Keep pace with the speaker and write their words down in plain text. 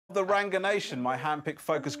The Ranganation, my hand-picked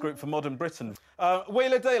focus group for modern Britain.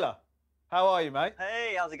 Wheeler Dealer, how are you, mate?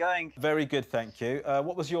 Hey, how's it going? Very good, thank you.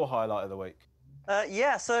 What was your highlight of the week?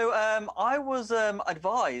 I was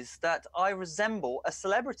advised that I resemble a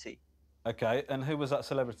celebrity. OK, and who was that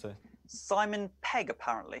celebrity? Simon Pegg,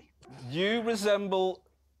 apparently. You resemble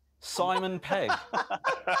Simon Pegg?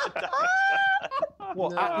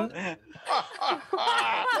 What? No.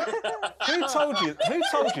 Who told you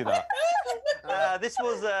that? This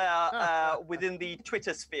was within the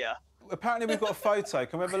Twitter sphere. Apparently we've got a photo.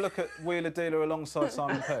 Can we have a look at Wheeler Dealer alongside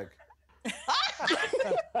Simon Pegg?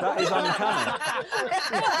 That is uncanny.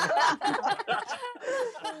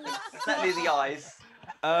 Certainly the eyes.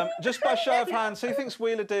 Just by show of hands, who thinks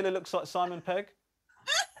Wheeler Dealer looks like Simon Pegg?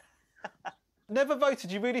 Never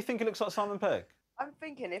voted. You really think he looks like Simon Pegg? I'm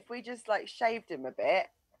thinking if we just like shaved him a bit,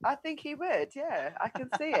 I think he would. Yeah, I can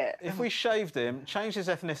see it. If we shaved him, changed his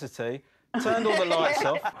ethnicity, turned all the lights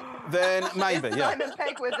off, then maybe, it's yeah. Simon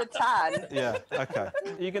Pegg with a tan. Yeah, OK. Are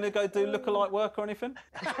you going to go do look-alike work or anything?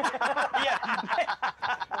 Yeah.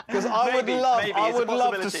 Because I would love to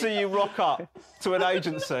possibility. see you rock up to an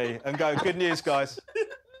agency and go, good news, guys.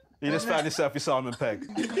 You just found yourself your Simon Pegg.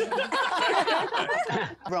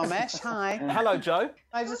 Ramesh, hi. Hello, Joe.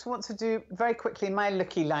 I just want to do very quickly my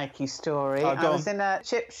looky-likey story. Oh, go I was on. in a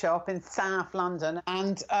chip shop in South London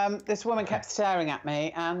and this woman kept staring at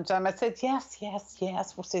me and I said, yes, yes,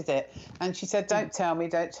 yes, what is it? And she said, don't tell me,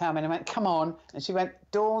 don't tell me. And I went, come on. And she went,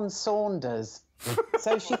 Dawn Saunders.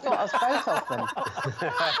 So she thought I was both of them.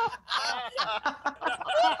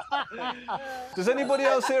 Does anybody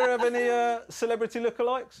else here have any celebrity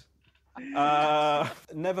lookalikes?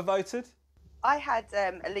 Never voted? I had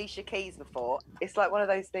Alicia Keys before. It's like one of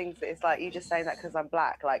those things that it's like you just saying that because I'm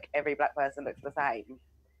black, like every black person looks the same.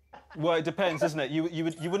 Well, it depends, doesn't it?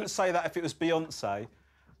 You wouldn't say that if it was Beyonce,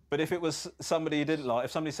 but if it was somebody you didn't like,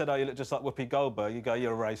 if somebody said, oh, you look just like Whoopi Goldberg, you go,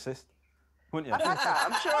 you're a racist, wouldn't you? I've had that.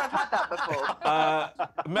 I'm sure I've had that before.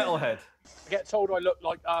 Metalhead. I get told I look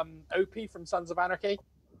like Opie from Sons of Anarchy.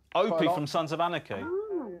 Opie from Sons of Anarchy?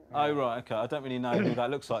 Ooh. Oh, right, OK. I don't really know who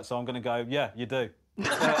that looks like, so I'm going to go, yeah, you do.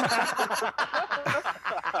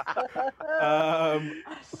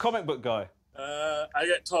 Comic book guy. I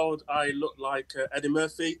get told I look like Eddie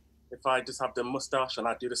Murphy if I just have the moustache and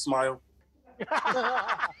I do the smile.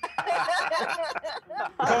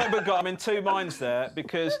 Comic book guy, I'm in two minds there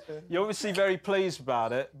because you're obviously very pleased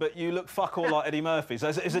about it, but you look fuck all like Eddie Murphy, so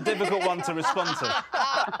it's a difficult one to respond to.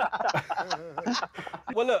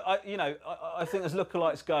 Well, look, I think as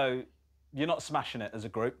lookalikes go, you're not smashing it as a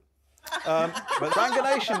group. But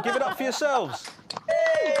Ranganation, give it up for yourselves.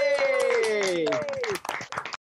 Hey!